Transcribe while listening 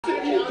To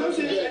me or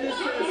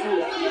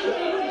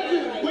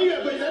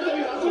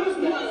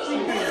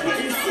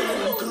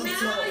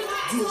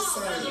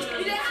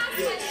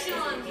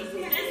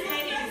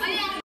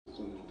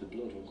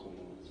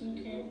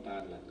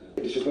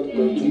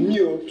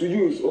to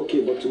you is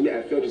okay, but to me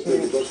I felt it's not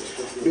because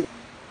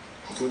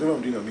so whatever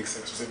I'm doing, I make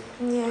sex with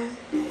him. Yeah.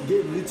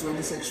 Gave lead to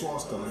any sexual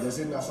stuff. They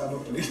say that's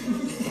not play.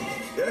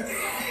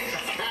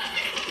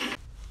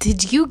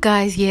 Did you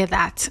guys hear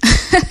that?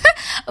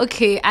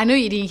 Okay, I know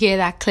you didn't hear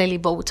that clearly,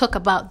 but we'll talk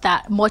about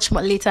that much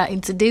more later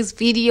in today's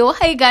video.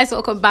 Hey guys,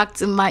 welcome back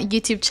to my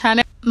YouTube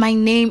channel. My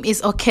name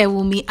is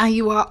Okewumi and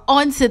you are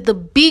on to the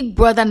Big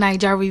Brother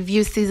Naija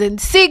review season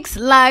 6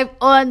 live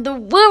on the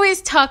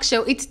Women's Talk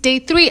Show. It's day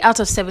 3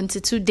 out of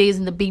 72 days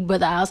in the Big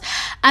Brother house,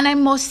 and I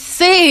must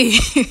say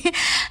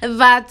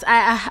that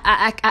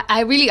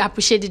I really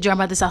appreciate the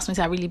drama this housemates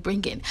are really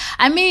bringing.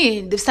 I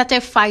mean, they've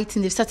started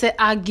fighting, they've started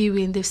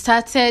arguing, they've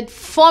started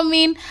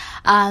forming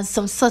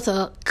some sort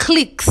of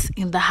cliques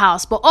in the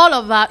house, but all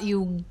of that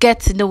you get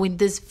to know in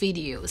these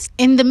videos.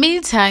 In the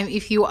meantime,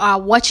 if you are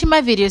watching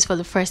my videos for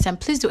the first time,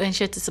 please do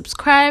ensure to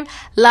subscribe,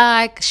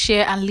 like,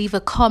 share, and leave a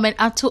comment.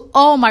 And to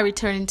all my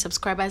returning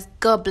subscribers,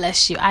 God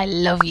bless you. I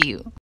love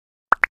you.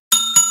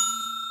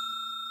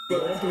 I'm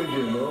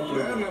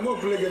not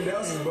playing again. The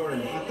house is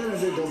boring. I tell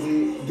you, does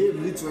he gave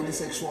lead to any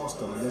sexual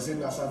stuff? They say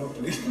that's not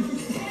play.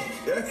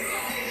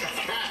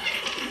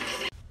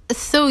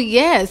 So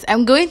yes,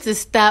 I'm going to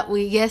start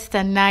with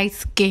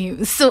yesterday's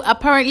game. So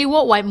apparently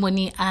what White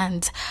Money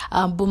and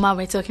Boma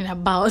were talking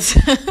about.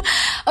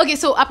 Okay,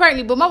 so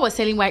apparently Boma was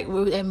telling White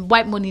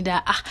Money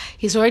that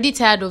he's already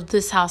tired of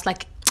this house.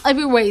 Like,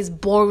 everywhere is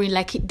boring.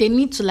 Like, they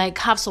need to like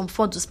have some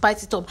fun to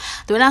spice it up.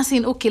 They were not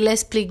saying, okay,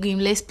 let's play game.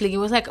 It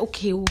was like,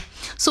 okay,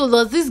 so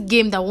does this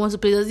game that wants to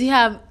play, does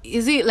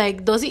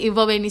it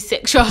involve any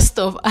sexual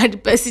stuff? And the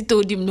person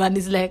told him no, and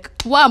he's like,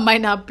 why am I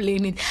not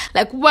playing it?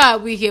 Like, why are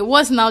we here?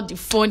 What's now the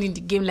fun in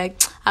the game?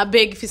 Like, I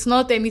beg, if it's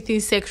not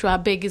anything sexual, I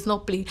beg, it's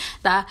not playing.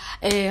 That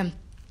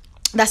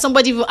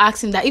somebody even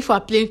asked him that if we're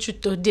playing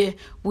truth or dare,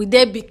 would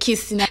there be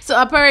kissing?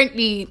 So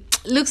apparently,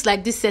 looks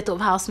like this set of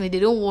housemates, they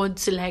don't want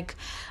to like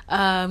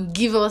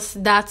give us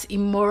that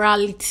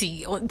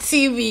immorality on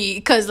TV,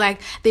 because like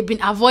they've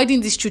been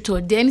avoiding this truth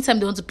or dare. Anytime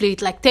they want to play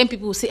it, like 10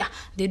 people will say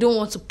they don't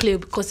want to play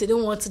because they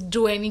don't want to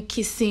do any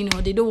kissing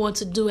or they don't want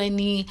to do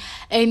any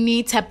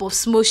type of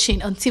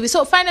smushing on TV.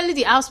 So finally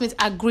the housemates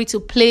agreed to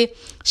play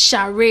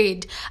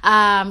charade.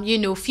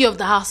 Few of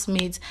the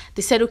housemates,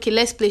 they said, okay,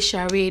 let's play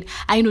charade.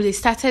 And they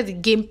started the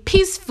game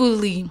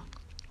peacefully,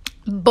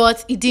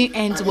 but it didn't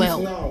end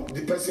well. Now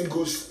the person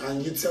goes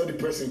and you tell the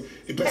person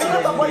because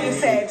of what you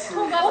said. She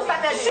got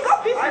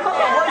pissed because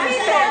of what you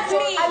said.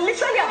 I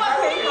literally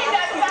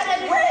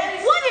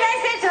what did I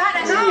say to her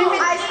that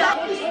I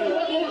stopped?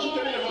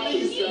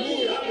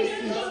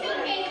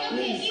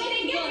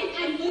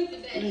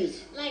 Please.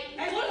 Like,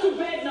 I want to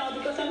bed now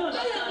because I don't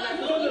understand.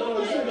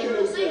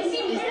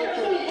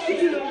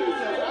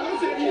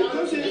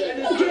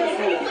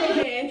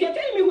 You're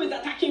telling me who is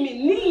attacking me?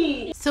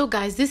 Nini. So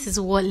guys, this is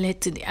what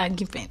led to the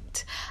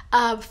argument.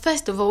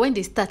 First of all, when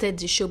they started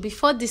the show,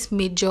 before this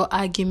major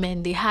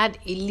argument, they had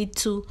a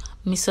little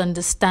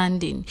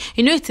misunderstanding.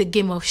 It's a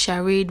game of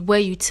charade where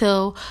you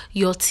tell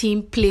your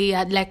team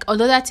player, like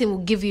another team will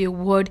give you a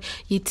word,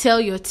 you tell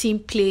your team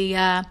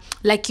player,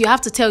 like you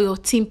have to tell your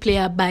team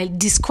player by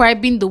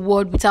describing the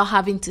word without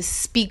having to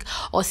speak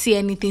or say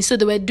anything. So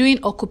they were doing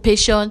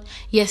occupation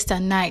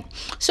yesterday.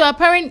 So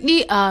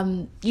apparently,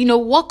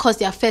 what caused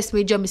their first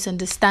major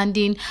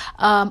misunderstanding,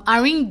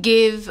 Irene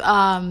gave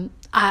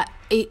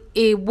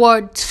a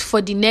word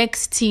for the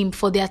next team,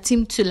 for their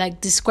team to like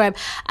describe,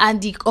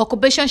 and the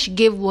occupation she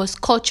gave was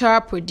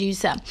cultural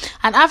producer.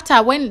 And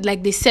after, when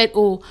like they said,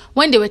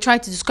 when they were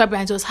trying to describe it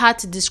and it was hard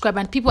to describe,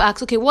 and people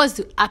asked, okay, what's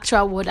the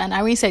actual word? And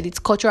Irene said it's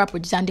cultural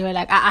producer, and they were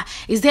like,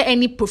 is there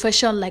any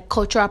profession like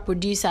cultural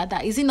producer?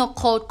 That is it not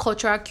called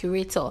cultural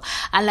curator?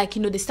 And like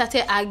they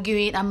started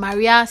arguing, and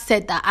Maria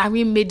said that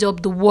Irene made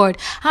up the word.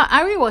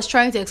 Irene was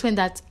trying to explain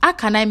that how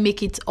can I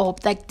make it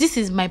up? Like, this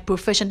is my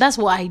profession, that's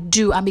what I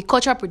do, I'm a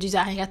cultural producer,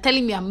 and you're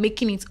telling me I'm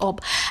making it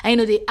up. And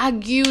they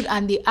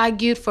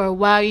argued for a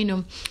while,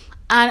 and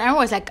I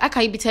was like, how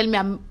can you be telling me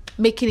I'm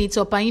making it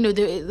up? And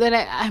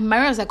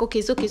Maria was like, okay,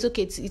 it's okay,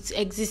 it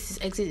exists,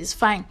 it's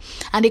fine.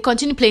 And they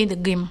continued playing the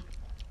game.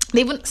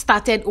 They even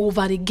started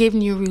over, they gave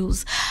new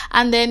rules.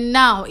 And then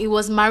now it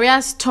was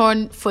Maria's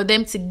turn for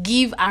them to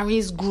give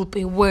Irene's group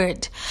a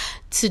word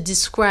to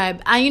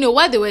describe. And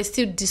while they were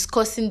still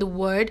discussing the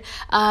word,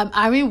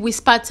 Irene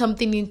whispered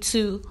something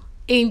into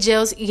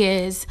Angel's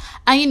ears,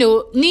 and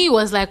Nini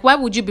was like, why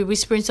would you be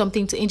whispering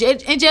something to Angel?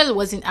 Angel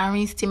was in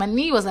Irene's team, and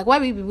Nini was like, why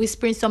would you be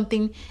whispering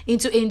something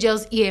into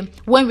Angel's ear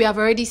when we have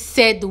already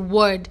said the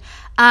word?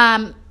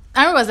 Irene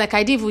was like,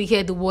 I didn't even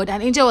hear the word,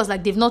 and Angel was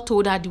like, they've not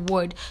told her the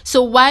word,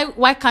 so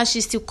why can't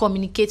she still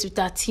communicate with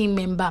her team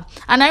member?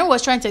 And Irene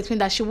was trying to explain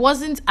that she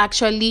wasn't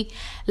actually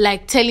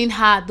like telling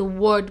her the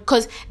word,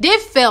 because they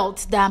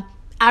felt that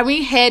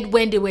Irene heard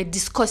when they were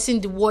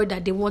discussing the word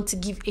that they want to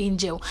give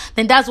Angel.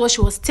 Then that's what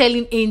she was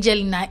telling Angel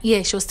in her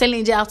ear. She was telling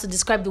Angel how to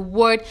describe the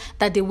word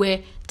that they were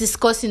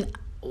discussing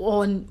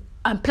on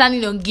and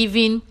planning on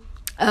giving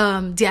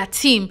their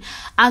team.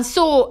 And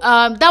so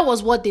that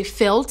was what they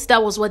felt,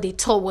 that was what they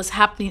thought was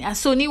happening. And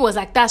so Nini was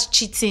like, that's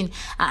cheating.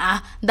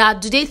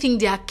 That do they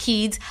think they are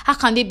kids? How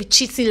can they be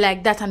cheating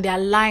like that? And they are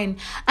lying.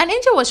 And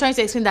Angel was trying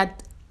to explain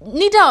that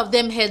neither of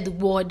them heard the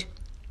word.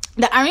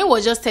 The Irene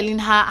was just telling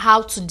her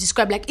how to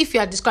describe, like if you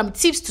are describing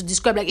tips to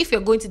describe, like if you're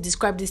going to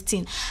describe this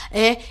thing,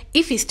 if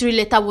it's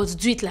 3-letter words,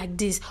 do it like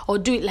this or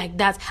do it like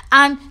that.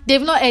 And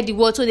they've not heard the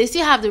word, so they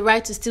still have the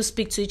right to still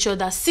speak to each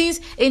other since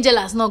Angel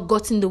has not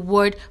gotten the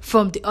word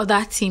from the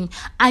other team.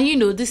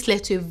 And this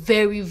led to a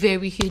very,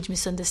 very huge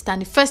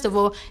misunderstanding. First of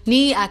all,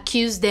 Nini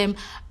accused them.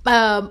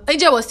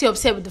 Angel was still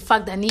upset with the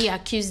fact that Nini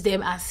accused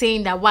them and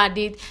saying that why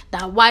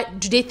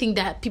do they think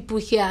that people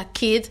here are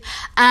kids.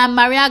 And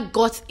Maria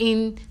got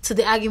into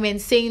the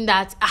argument saying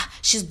that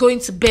she's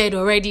going to bed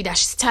already, that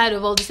she's tired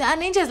of all this.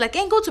 And Angel's like,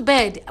 hey, go to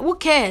bed, who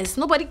cares,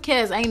 nobody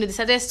cares. And they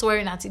started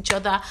swearing at each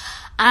other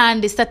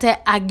and they started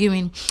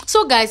arguing.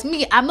 So guys,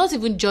 I'm not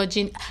even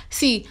judging.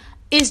 See,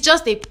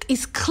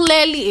 it's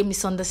clearly a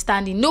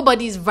misunderstanding.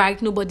 Nobody's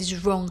right,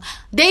 nobody's wrong.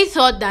 They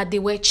thought that they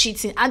were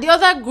cheating, and the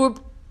other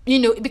group,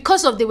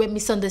 because of they were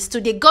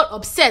misunderstood, they got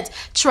upset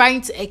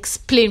trying to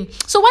explain.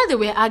 So while they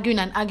were arguing,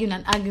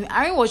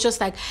 Irene was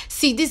just like,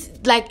 see, this,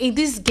 like in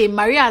this game,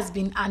 Maria has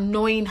been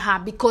annoying her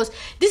because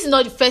this is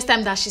not the first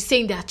time that she's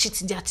saying they are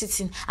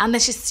cheating. And then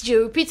she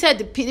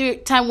repeated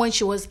the time when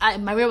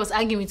Maria was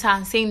arguing with her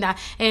and saying that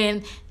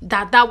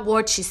that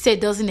word she said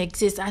doesn't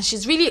exist, and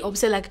she's really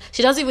upset, like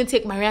she doesn't even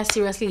take Maria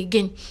seriously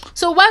again.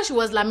 So while she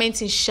was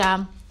lamenting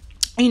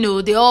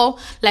they all,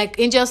 like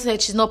Angel said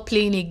she's not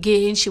playing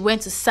again. She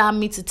went to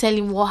Sammy to tell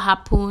him what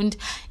happened.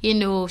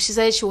 She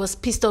said she was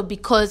pissed off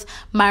because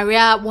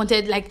Maria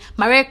didn't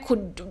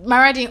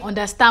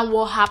understand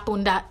what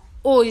happened, that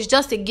it's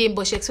just a game,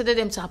 but she expected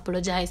them to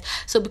apologize.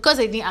 So because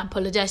they didn't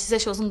apologize, she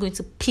said she wasn't going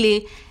to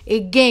play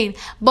again.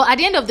 But at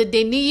the end of the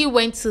day, Nini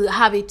went to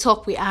have a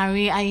talk with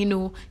Irene,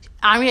 and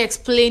Irene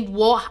explained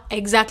what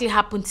exactly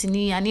happened to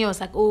Nini, and he was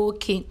like, oh,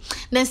 okay.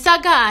 Then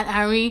Saga and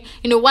Irene,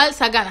 while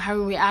Saga and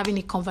Irene were having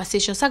a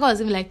conversation, Saga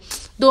was even like,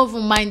 don't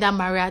even mind that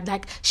Maria,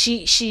 like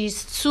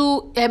she's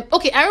too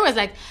okay. Irene was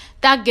like,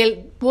 that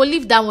girl, we'll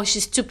leave that one,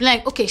 she's stupid.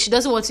 Like, okay, she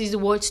doesn't want to use the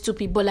word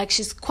stupid, but like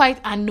she's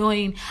quite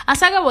annoying. And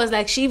Saga was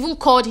like, she even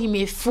called him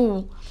a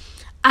fool.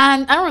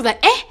 And Aaron was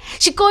like,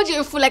 she called you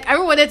a fool. Like,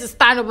 Aaron wanted to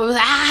stand up. I was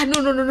like,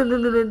 no,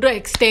 don't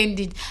extend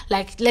it.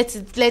 Like, let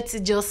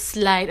it just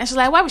slide. And she's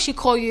like, why would she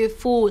call you a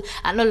fool?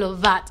 And all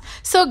of that.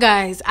 So,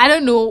 guys, I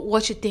don't know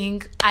what you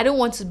think. I don't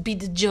want to be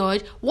the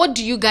judge. What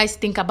do you guys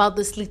think about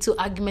this little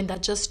argument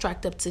that just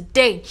struck up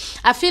today?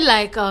 I feel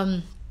like,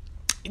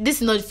 this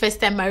is not the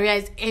first time Maria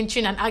is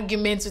entering an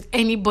argument with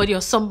anybody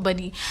or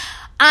somebody.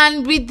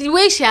 And with the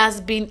way she has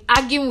been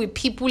arguing with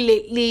people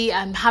lately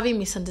and having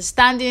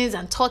misunderstandings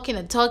and talking,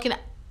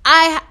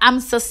 I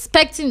am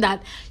suspecting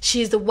that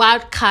she's the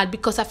wild card,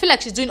 because I feel like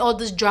she's doing all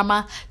this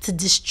drama to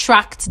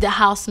distract the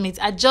housemates.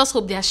 I just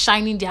hope they are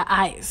shining their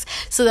eyes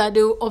so that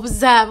they will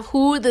observe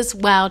who this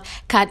wild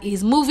card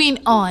is. Moving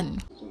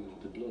on.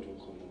 The blood will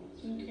come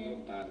out. Okay.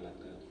 Not bad like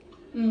that.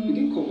 It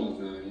didn't come out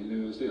now.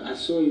 I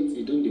saw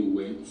it don't do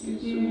wet,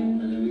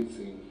 and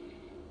everything.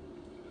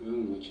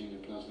 When we were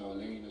changing plaster, I was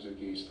letting you know,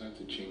 okay, it's time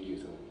to change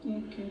it all.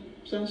 Okay.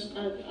 So I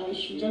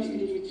should just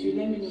leave it to you.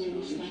 Let me know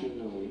when it's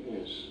time.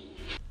 Yes.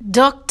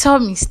 Dr.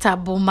 Mr.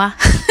 Boma.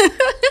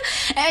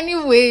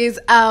 Anyways,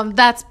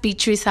 that's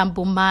Beatrice and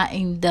Boma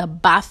in the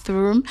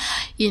bathroom.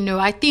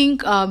 I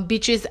think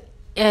Beatrice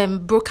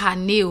broke her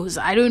nails.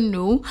 I don't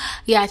know.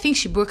 Yeah, I think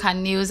she broke her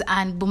nails,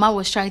 and Boma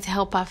was trying to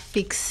help her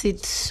fix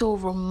it so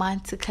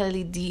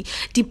romantically.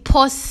 The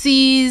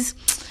pussies,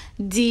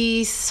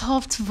 the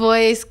soft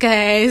voice,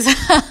 guys.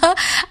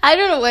 I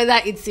don't know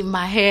whether it's in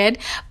my head,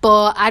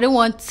 but I don't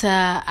want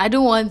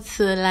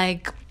to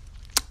like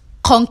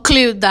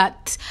conclude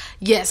that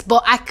yes,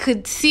 but I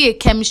could see a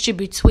chemistry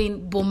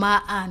between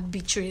Boma and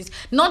Beatrice.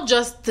 Not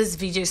just this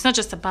video, it's not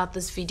just about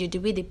this video, the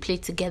way they play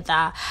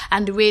together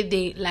and the way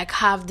they like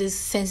have these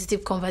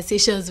sensitive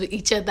conversations with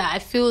each other. I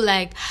feel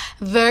like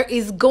there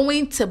is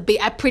going to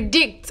be, I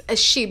predict, a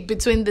ship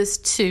between these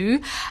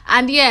two.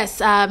 And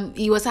yes,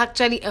 he was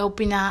actually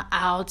helping her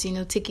out,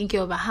 taking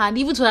care of her hand,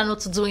 even told her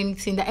not to do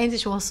anything, that anything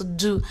she wants to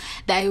do,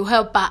 that will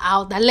help her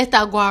out, that let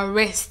her go and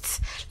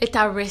rest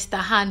her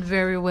hand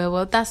very well.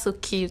 Well, that's so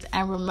cute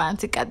and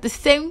romantic at the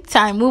same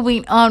time.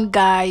 Moving on,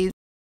 guys.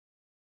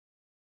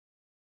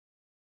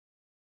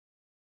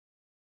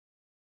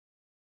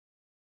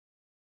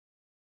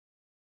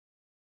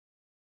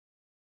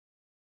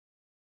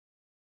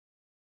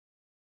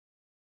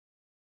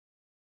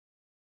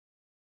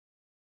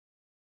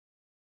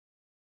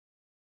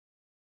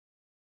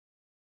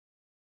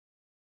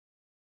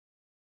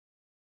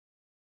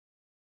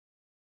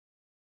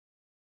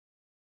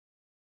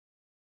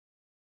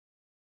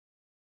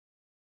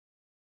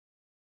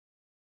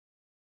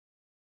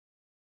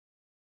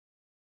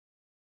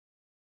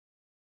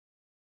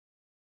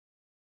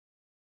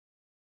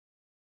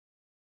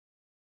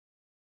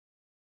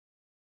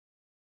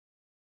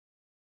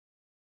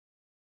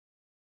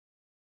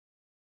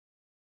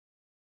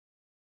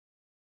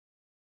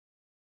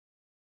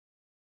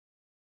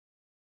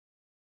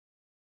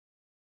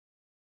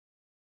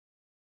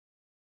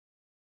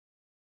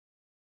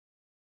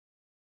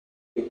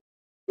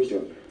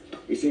 Question.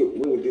 You say,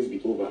 when will this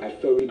be over? I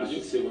felt really. I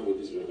didn't say when will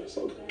this be over.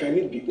 So, can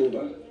it be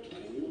over?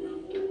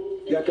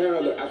 Yeah,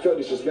 I felt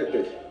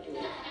disrespected.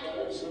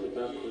 It's not a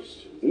bad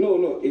question.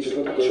 No, it's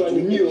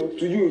actually new.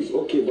 To you it's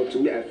okay, but to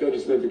me I felt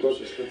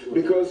disrespected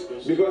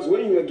because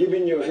when you were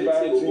giving your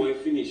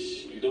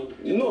finish. You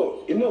don't.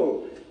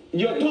 No.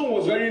 Your tone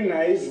was very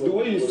nice. The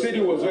way you said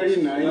it was very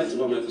nice.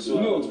 No, I'm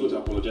going to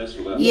apologize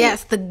for that.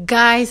 Yes, the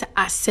guys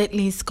are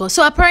settling score.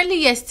 So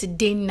apparently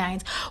yesterday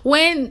night,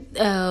 when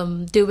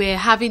they were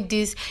having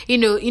this,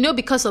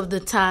 because of the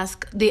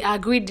task, they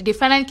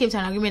finally came to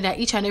an agreement that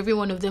each and every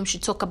one of them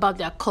should talk about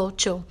their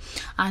culture,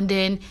 and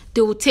then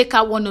they will take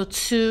out 1 or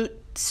 2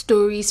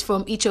 stories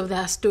from each of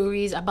their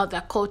stories about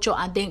their culture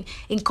and then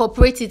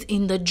incorporate it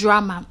in the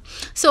drama.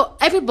 So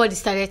everybody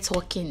started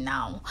talking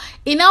now.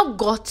 It now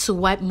got to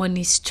White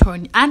Money's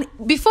turn. And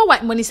before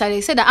White Money started,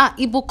 they said that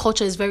Igbo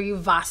culture is very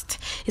vast.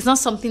 It's not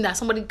something that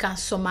somebody can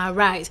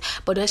summarize.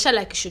 But they said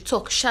like you should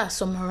talk,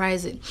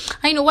 summarize it.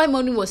 And White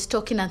Money was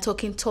talking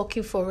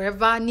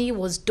forever, and he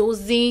was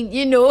dozing,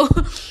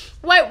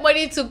 White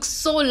Money took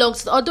so long,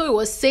 although he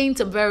was saying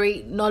some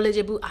very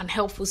knowledgeable and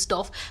helpful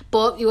stuff,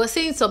 but he was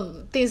saying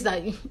some things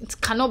that it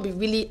cannot be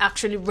really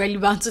actually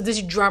relevant to this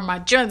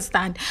drama. Do you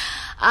understand?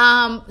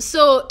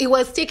 So it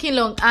was taking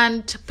long,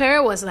 and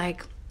Pere was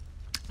like,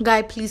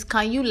 "Guy, please,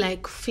 can you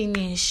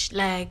finish?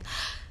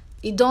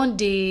 It don't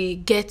they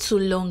get too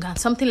long," and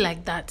something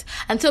like that.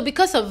 And so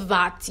because of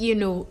that,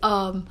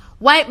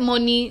 White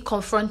Money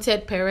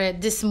confronted Pere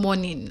this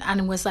morning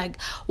and was like,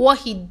 what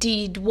he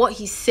did, what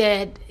he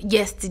said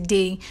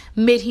yesterday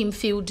made him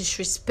feel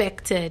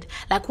disrespected.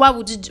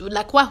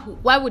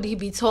 Why would he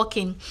be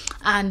talking?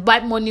 And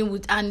White Money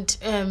would and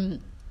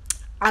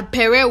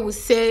Pere would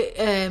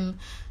say,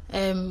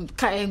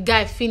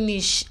 "Guy,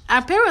 finish."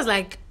 And Pere was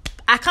like,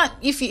 I can't.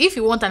 If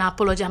you want an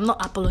apology, I'm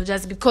not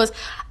apologizing because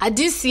I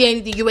didn't see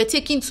anything. You were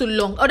taking too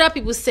long. Other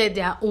people said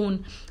their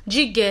own.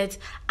 Get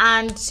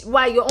and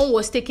why your own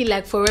was taking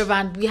forever,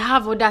 and we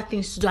have other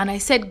things to do. And I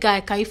said,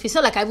 "Guy, can you?" It's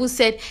not like I even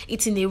said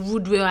it in a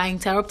rude way. Or I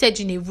interrupted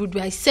you in a rude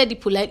way. I said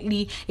it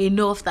politely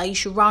enough that you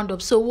should round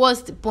up. So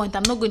what's the point?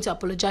 I'm not going to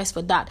apologize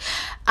for that.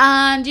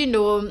 And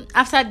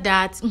after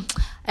that,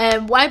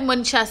 White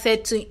Money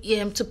said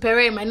to Pere,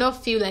 it might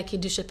not feel like he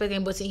disrespected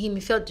him, but to him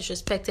he felt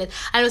disrespected,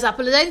 and he was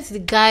apologizing to the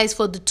guys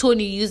for the tone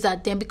he used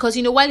at them because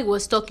while he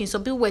was talking,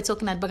 some people were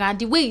talking at the back, and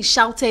the way he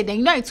shouted,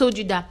 and I told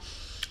you that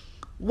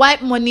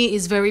White Money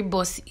is very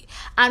bossy.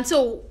 And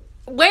so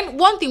when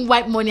one thing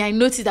White Money, I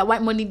noticed that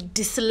White Money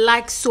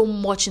dislikes so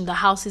much in the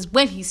house is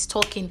when he's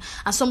talking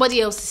and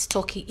somebody else is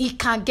talking, he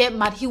can get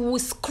mad. He will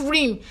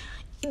scream.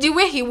 The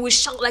way he will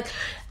shout,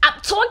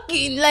 I'm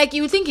talking,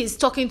 you think he's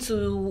talking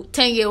to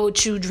 10-year-old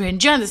children.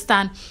 Do you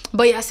understand?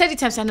 But I said it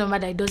times I know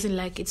that he doesn't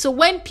like it. So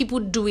when people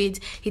do it,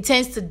 he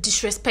tends to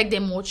disrespect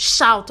them or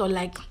shout or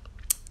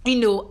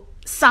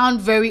sound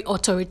very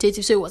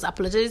authoritative. So he was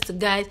apologizing to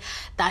guys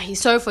that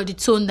he's sorry for the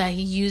tone that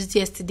he used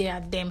yesterday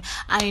at them.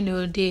 I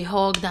know they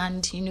hugged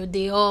and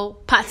they all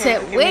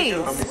parted ways.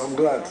 I'm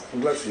glad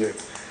to hear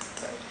it.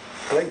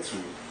 I like to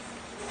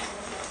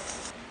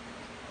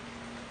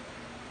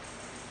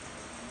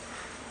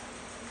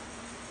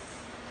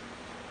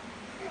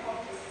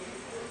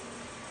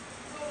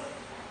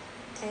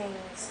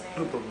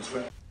no problems,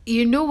 fine.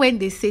 When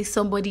they say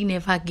somebody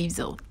never gives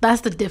up,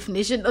 that's the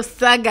definition of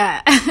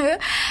Saga.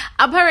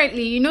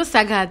 Apparently,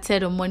 Saga had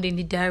said on Monday in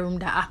the diary room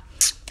that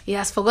he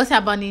has forgotten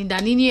about Nini,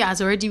 that Nini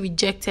has already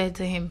rejected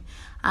him,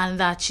 and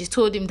that she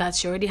told him that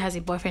she already has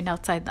a boyfriend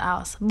outside the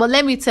house. But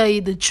let me tell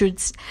you the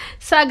truth,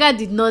 Saga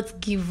did not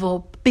give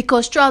up,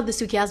 because throughout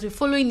this week he has been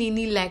following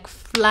Nini like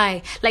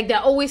fly, they're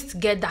always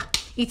together,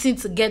 eating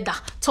together,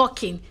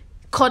 talking,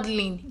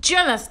 cuddling. Do you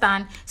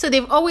understand? So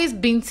they've always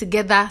been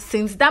together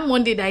since that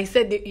Monday that he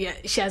said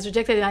that, she has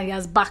rejected him and he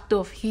has backed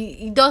off.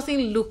 He doesn't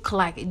look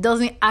like, it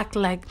doesn't act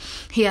like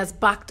he has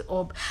backed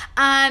up.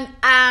 And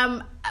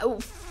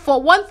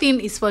for one thing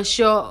is for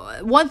sure,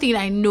 one thing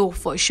I know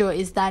for sure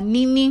is that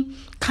Nini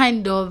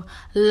kind of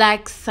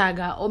likes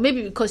Saga, or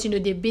maybe because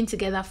they've been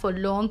together for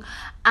long,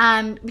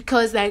 and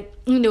because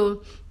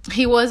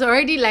he was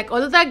already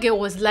although that girl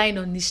was lying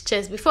on his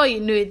chest, before you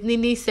know it,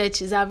 Nini said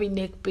she's having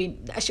neck pain,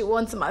 that she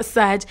wants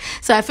massage.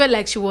 So I felt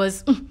like she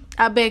was,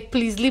 I beg,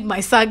 please leave my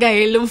Saga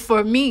alone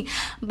for me.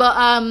 But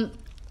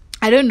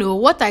I don't know.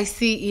 What I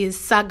see is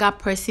Saga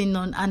pressing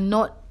on and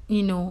not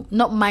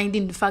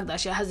minding the fact that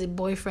she has a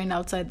boyfriend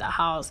outside the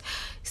house,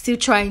 still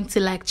trying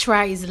to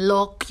try his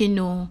luck,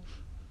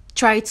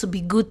 try to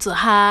be good to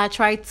her,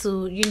 try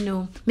to,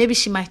 maybe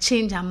she might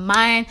change her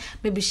mind,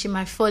 maybe she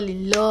might fall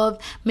in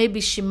love, maybe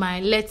she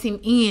might let him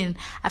in.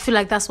 I feel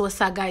like that's what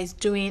Saga is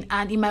doing,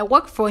 and it might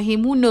work for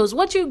him. Who knows?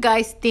 What do you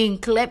guys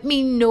think? Let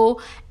me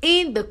know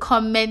in the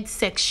comment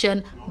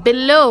section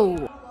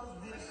below.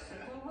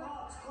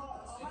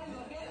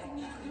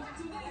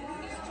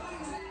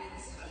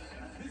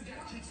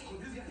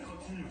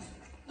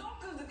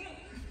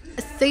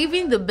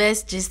 saving the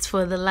best gist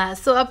for the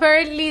last. So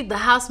apparently the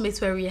housemates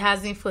were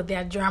rehearsing for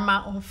their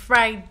drama on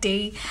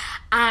Friday,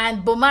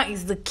 and Boma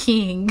is the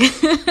king.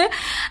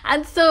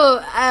 And so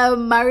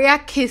Maria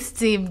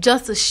kissed him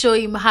just to show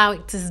him how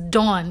it is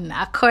done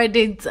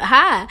according to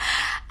her.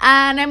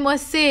 And I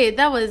must say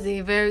that was a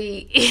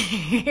very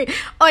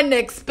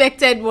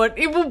unexpected one.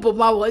 Even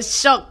Boma was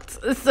shocked.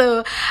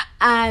 So,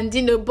 and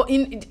you know, but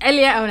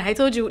earlier on I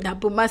told you that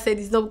Boma said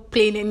he's not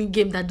playing any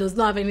game that does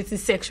not have anything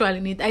sexual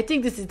in it. I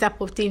think this is the type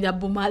of thing that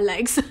Boma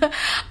likes.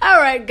 All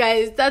right,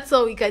 guys, that's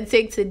all we can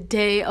take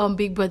today on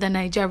Big Brother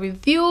Naija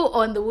review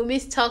on the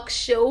Women's Talk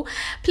Show.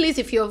 Please,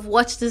 if you have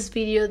watched this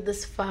video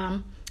this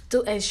far,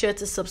 do ensure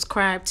to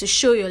subscribe, to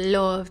show your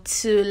love,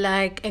 to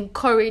like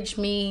encourage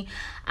me,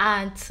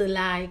 and to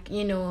like,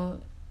 you know,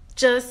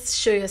 just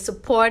show your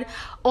support.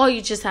 All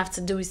you just have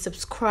to do is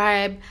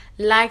subscribe,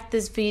 like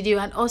this video,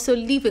 and also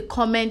leave a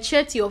comment.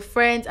 Share to your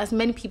friends, as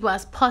many people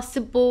as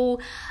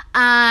possible.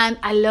 And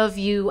I love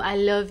you.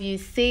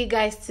 See you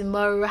guys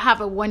tomorrow. Have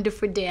a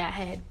wonderful day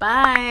ahead.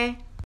 Bye.